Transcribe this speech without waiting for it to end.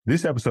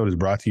This episode is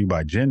brought to you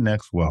by Gen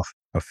Next Wealth,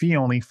 a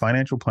fee-only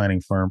financial planning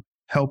firm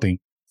helping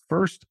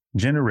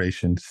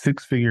first-generation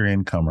six-figure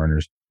income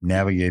earners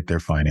navigate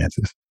their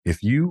finances.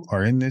 If you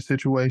are in this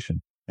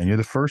situation and you're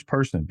the first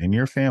person in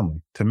your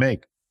family to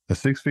make a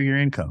six-figure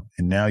income,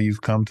 and now you've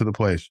come to the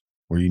place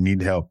where you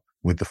need help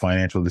with the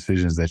financial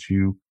decisions that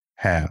you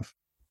have,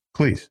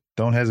 please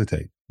don't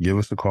hesitate. Give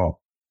us a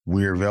call.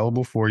 We're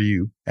available for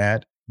you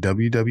at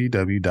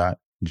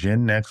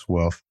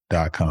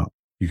www.gennextwealth.com.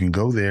 You can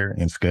go there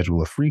and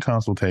schedule a free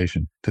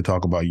consultation to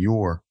talk about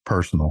your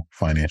personal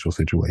financial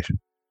situation.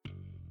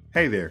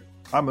 Hey there,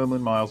 I'm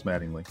Emlyn Miles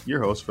Mattingly,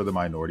 your host for the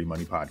Minority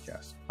Money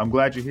Podcast. I'm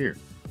glad you're here.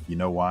 You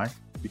know why?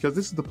 Because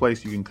this is the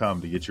place you can come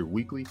to get your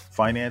weekly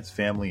finance,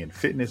 family, and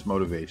fitness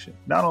motivation,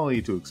 not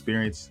only to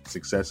experience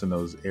success in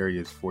those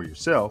areas for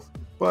yourself,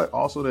 but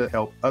also to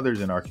help others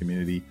in our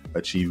community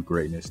achieve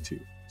greatness too.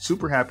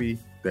 Super happy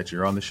that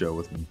you're on the show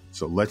with me,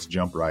 so let's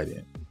jump right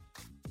in.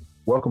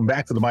 Welcome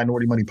back to the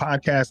Minority Money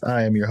Podcast.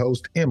 I am your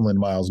host, Emlyn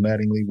Miles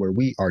Mattingly, where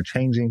we are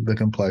changing the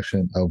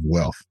complexion of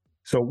wealth.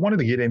 So wanted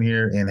to get in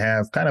here and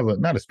have kind of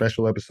not a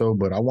special episode,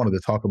 but I wanted to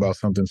talk about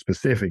something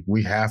specific.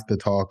 We have to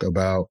talk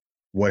about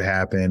what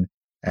happened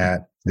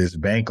at this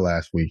bank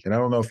last week. And I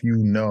don't know if you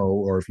know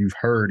or if you've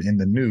heard in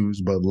the news,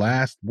 but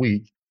last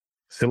week,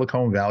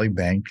 Silicon Valley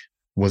Bank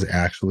was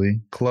actually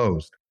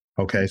closed.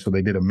 Okay, so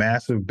they did a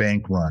massive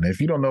bank run.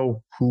 If you don't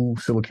know who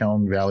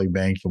Silicon Valley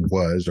Bank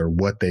was or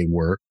what they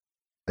were,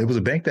 it was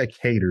a bank that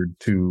catered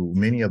to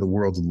many of the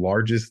world's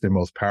largest and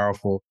most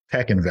powerful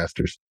tech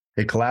investors.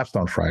 It collapsed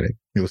on Friday.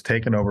 It was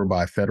taken over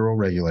by federal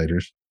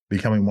regulators,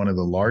 becoming one of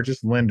the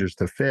largest lenders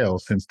to fail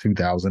since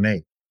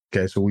 2008.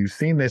 Okay, so we've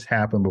seen this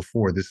happen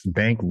before. This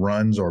bank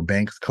runs or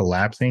banks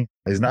collapsing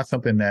is not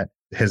something that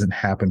hasn't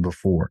happened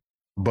before.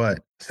 But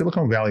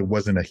Silicon Valley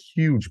wasn't a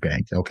huge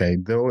bank, okay?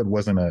 Though it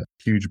wasn't a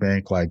huge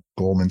bank like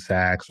Goldman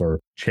Sachs or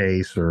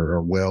Chase or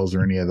Wells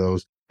or any of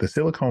those, the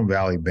Silicon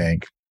Valley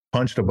Bank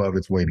punched above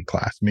its weighted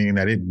class, meaning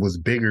that it was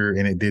bigger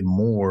and it did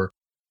more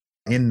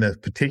in the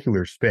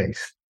particular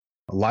space.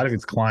 A lot of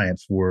its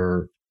clients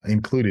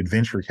included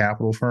venture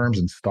capital firms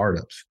and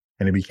startups,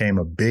 and it became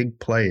a big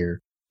player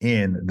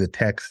in the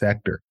tech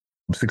sector,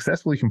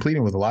 successfully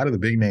competing with a lot of the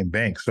big name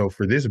banks. So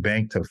for this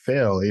bank to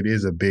fail, it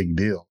is a big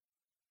deal.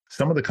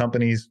 Some of the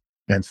companies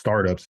and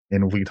startups,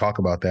 and if we talk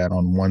about that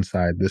on one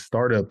side, the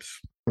startups,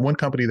 one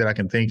company that I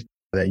can think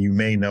that you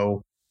may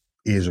know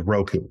is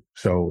Roku.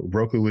 So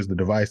Roku is the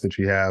device that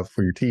you have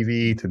for your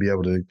TV to be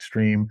able to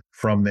stream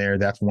from there.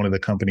 That's one of the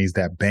companies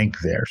that bank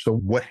there. So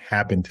what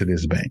happened to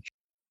this bank?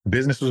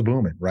 Business was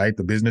booming, right?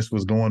 The business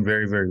was going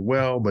very, very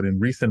well. But in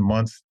recent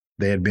months,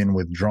 they had been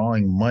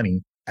withdrawing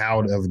money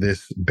out of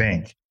this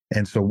bank.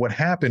 And so what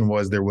happened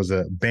was there was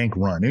a bank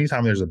run.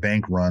 Anytime there's a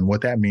bank run, what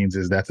that means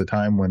is that's a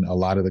time when a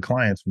lot of the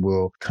clients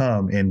will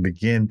come and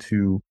begin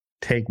to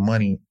take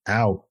money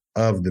out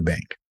of the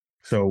bank.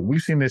 So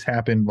we've seen this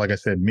happen, like I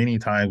said, many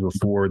times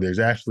before. There's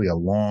actually a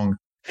long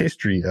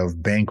history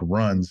of bank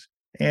runs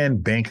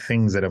and bank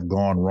things that have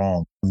gone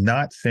wrong.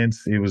 Not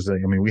since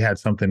we had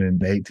something in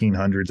the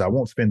 1800s. I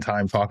won't spend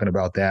time talking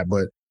about that,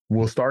 but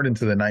we'll start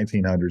into the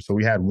 1900s. So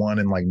we had one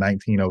in like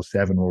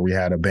 1907 where we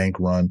had a bank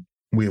run.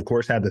 We, of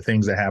course, had the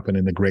things that happened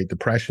in the Great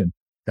Depression.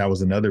 That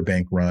was another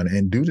bank run.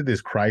 And due to this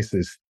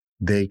crisis,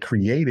 they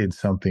created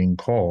something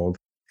called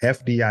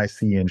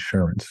FDIC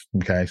insurance.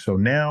 Okay. So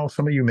now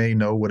some of you may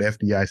know what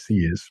FDIC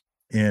is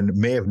and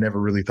may have never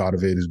really thought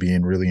of it as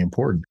being really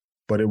important,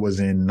 but it was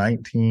in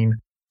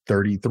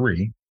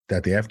 1933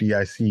 that the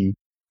FDIC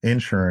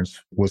insurance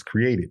was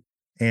created,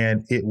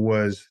 and it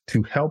was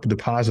to help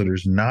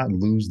depositors not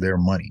lose their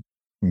money.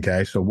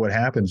 Okay. So what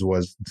happens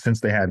was, since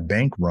they had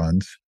bank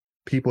runs,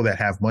 people that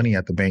have money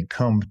at the bank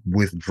come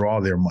withdraw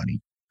their money,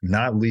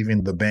 not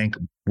leaving the bank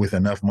with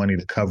enough money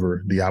to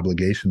cover the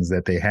obligations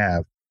that they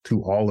have to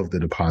all of the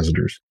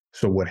depositors.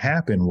 So what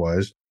happened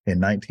was, in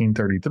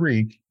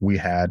 1933, we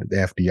had the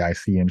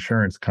FDIC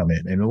insurance come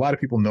in. And a lot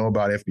of people know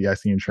about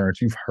FDIC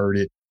insurance. You've heard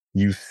it.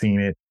 You've seen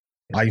it.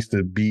 I used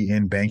to be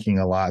in banking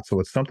a lot,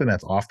 so it's something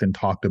that's often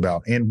talked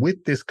about. And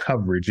with this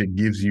coverage, it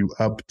gives you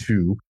up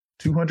to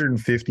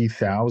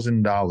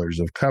 $250,000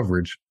 of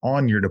coverage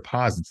on your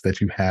deposits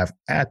that you have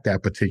at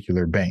that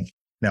particular bank.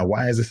 Now,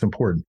 why is this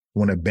important?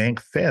 When a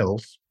bank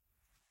fails,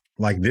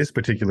 like this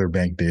particular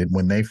bank did,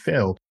 when they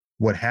failed,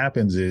 what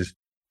happens is,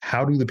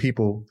 how do the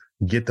people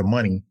get the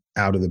money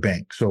out of the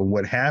bank? So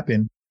what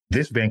happened,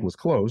 this bank was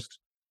closed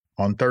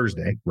on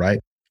Thursday, right?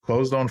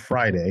 Closed on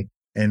Friday.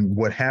 And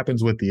what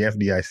happens with the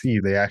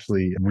FDIC, they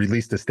actually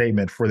released a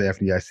statement for the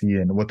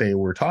FDIC. And what they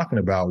were talking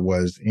about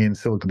was, in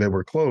Silicon, they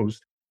were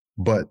closed,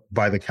 but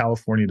by the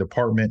California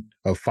Department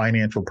of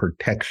Financial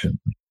Protection,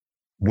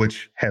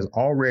 which has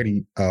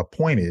already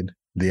appointed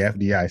the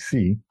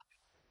FDIC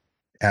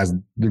as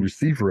the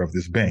receiver of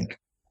this bank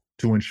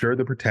to ensure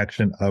the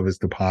protection of its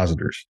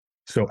depositors.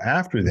 So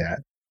after that,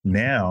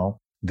 now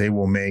they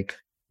will make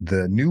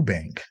the new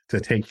bank to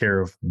take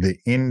care of to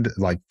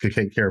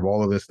take care of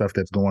all of this stuff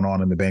that's going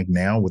on in the bank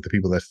now with the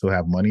people that still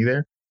have money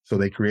there. So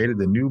they created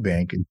the new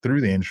bank through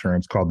the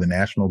insurance called the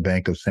National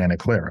Bank of Santa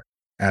Clara.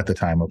 at the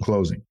time of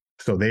closing.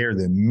 So they are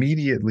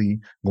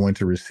immediately going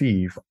to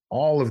receive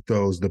all of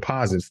those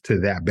deposits to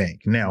that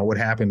bank. Now, what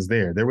happens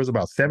there? There was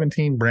about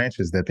 17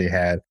 branches that they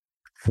had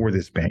for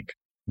this bank.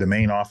 The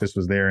main office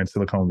was there in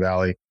Silicon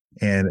Valley,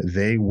 and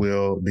they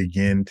will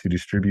begin to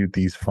distribute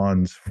these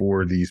funds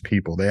for these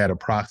people. They had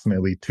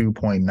approximately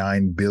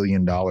 $2.9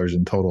 billion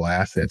in total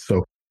assets.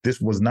 So this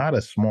was not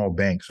a small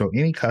bank. So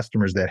any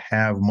customers that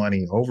have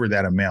money over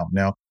that amount,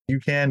 now you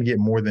can get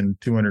more than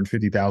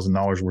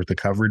 $250,000 worth of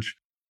coverage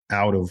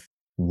out of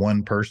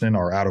one person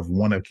or out of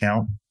one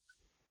account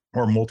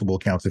or multiple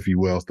accounts, if you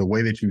will. The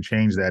way that you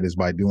change that is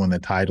by doing the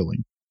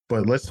titling.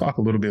 But let's talk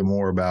a little bit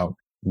more about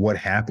what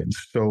happens.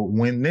 So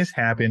when this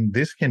happened,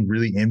 this can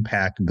really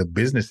impact the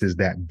businesses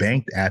that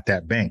banked at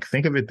that bank.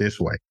 Think of it this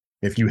way.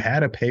 If you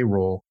had a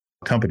payroll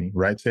company,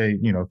 right? Say,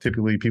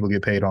 typically people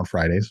get paid on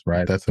Fridays,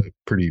 right? That's a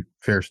pretty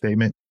fair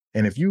statement.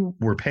 And if you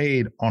were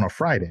paid on a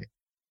Friday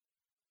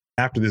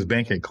after this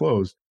bank had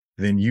closed,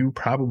 then you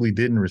probably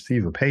didn't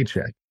receive a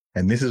paycheck.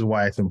 And this is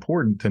why it's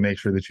important to make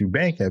sure that you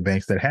bank at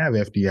banks that have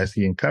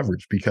FDIC and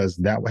coverage, because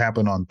that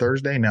happened on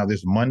Thursday. Now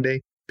this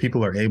Monday,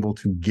 people are able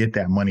to get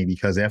that money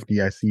because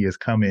FDIC has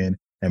come in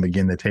and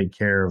begin to take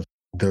care of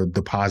the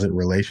deposit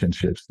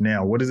relationships.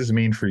 Now, what does this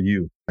mean for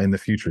you in the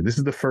future? This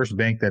is the first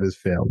bank that has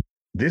failed.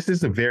 This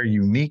is a very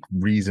unique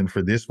reason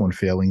for this one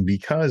failing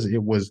because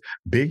it was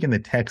big in the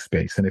tech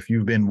space. And if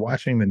you've been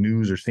watching the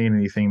news or seeing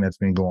anything that's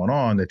been going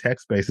on, the tech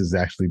space has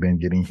actually been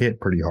getting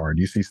hit pretty hard.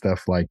 You see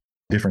stuff like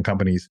different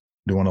companies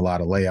doing a lot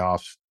of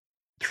layoffs,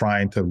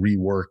 trying to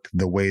rework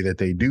the way that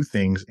they do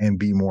things and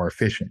be more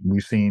efficient.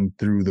 We've seen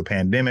through the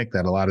pandemic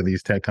that a lot of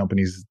these tech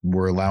companies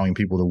were allowing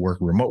people to work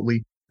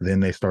remotely. Then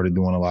they started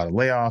doing a lot of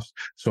layoffs.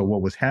 So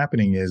what was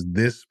happening is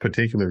this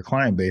particular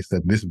client base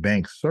that this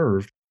bank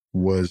served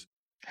was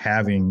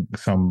having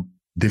some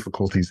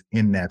difficulties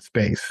in that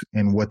space.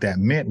 And what that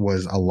meant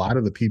was a lot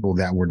of the people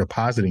that were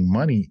depositing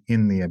money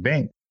in the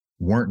bank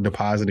weren't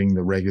depositing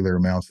the regular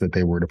amounts that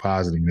they were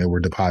depositing. They were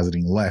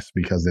depositing less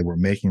because they were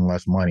making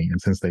less money.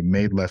 And since they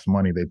made less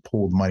money, they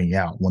pulled money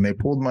out. When they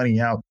pulled money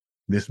out,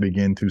 this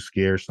began to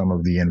scare some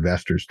of the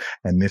investors.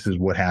 And this is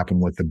what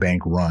happened with the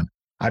bank run.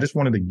 I just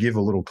wanted to give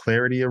a little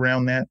clarity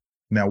around that.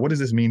 Now, what does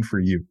this mean for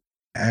you?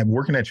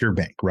 Working at your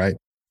bank, right?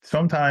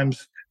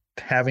 Sometimes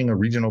having a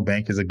regional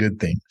bank is a good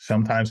thing.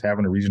 Sometimes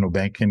having a regional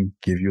bank can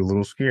give you a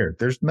little scared.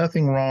 There's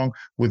nothing wrong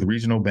with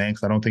regional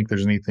banks. I don't think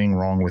there's anything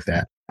wrong with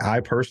that. I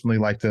personally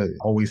like to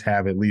always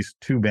have at least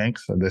two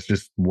banks. That's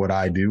just what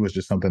I do. It's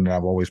just something that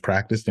I've always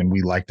practiced. And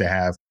we like to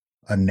have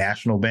a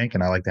national bank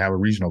and I like to have a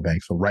regional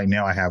bank. So right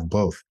now I have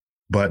both.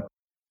 But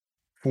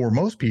for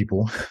most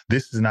people,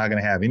 this is not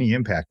going to have any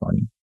impact on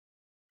you.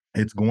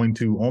 It's going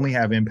to only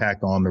have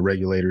impact on the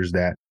regulators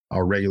that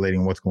are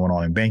regulating what's going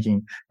on in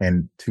banking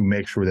and to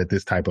make sure that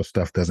this type of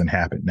stuff doesn't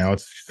happen. Now,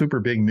 it's super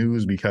big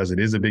news because it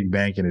is a big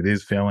bank and it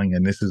is failing.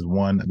 And this is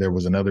one. There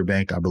was another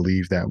bank, I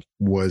believe, that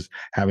was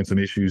having some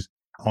issues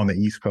on the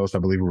East Coast. I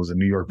believe it was a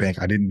New York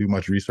bank. I didn't do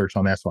much research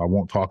on that, so I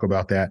won't talk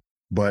about that.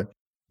 But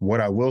what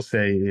I will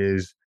say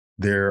is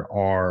there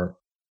are,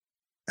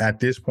 at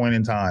this point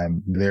in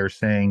time, they're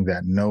saying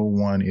that no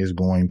one is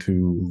going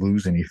to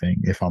lose anything,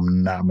 if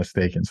I'm not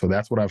mistaken. So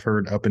that's what I've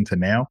heard up until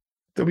now.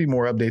 There'll be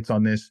more updates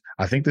on this.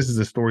 I think this is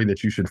a story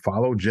that you should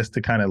follow just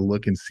to kind of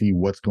look and see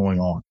what's going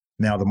on.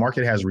 Now, the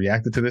market has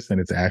reacted to this and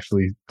it's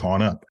actually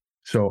gone up.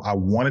 So I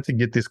wanted to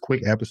get this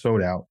quick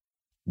episode out.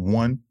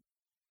 One,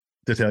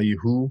 to tell you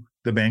who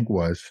the bank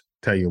was,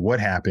 tell you what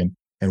happened,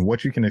 and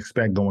what you can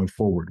expect going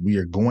forward. We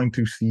are going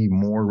to see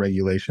more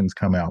regulations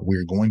come out. We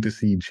are going to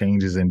see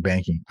changes in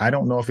banking. I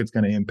don't know if it's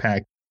going to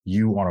impact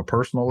you on a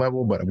personal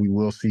level, but we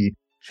will see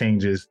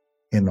changes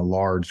in the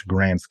large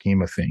grand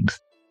scheme of things.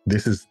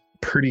 This is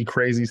pretty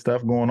crazy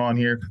stuff going on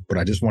here, but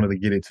I just wanted to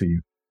get it to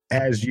you.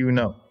 As you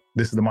know,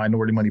 this is the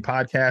Minority Money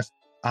Podcast.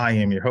 I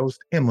am your host,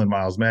 Emlen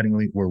Miles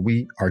Mattingly, where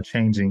we are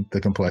changing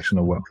the complexion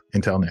of wealth.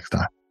 Until next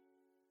time.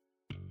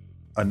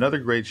 Another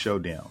great show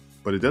down,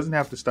 but it doesn't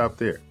have to stop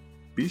there.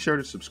 Be sure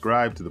to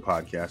subscribe to the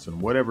podcast on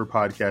whatever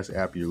podcast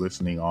app you're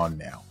listening on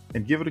now,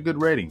 and give it a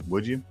good rating,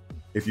 would you?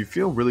 If you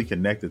feel really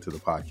connected to the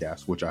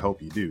podcast, which I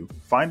hope you do,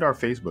 find our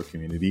Facebook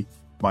community,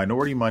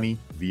 Minority Money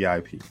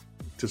VIP,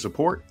 to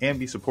support and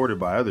be supported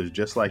by others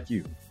just like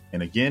you.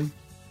 And again,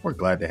 we're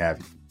glad to have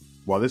you.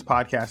 While this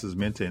podcast is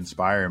meant to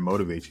inspire and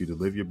motivate you to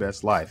live your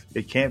best life,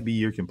 it can't be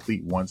your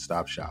complete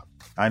one-stop shop.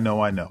 I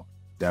know,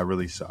 that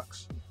really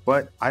sucks.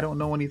 But I don't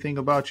know anything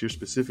about your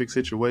specific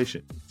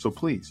situation. So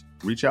please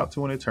reach out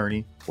to an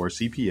attorney or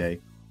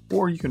CPA,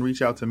 or you can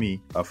reach out to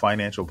me, a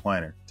financial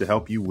planner, to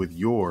help you with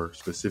your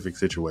specific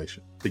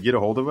situation. To get a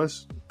hold of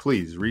us,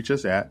 please reach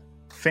us at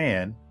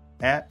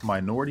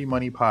fan@Minority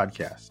Money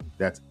Podcast.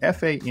 That's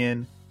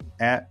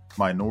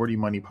FAN@Minority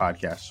Money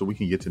Podcast, so we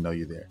can get to know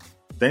you there.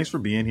 Thanks for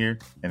being here,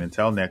 and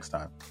until next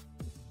time,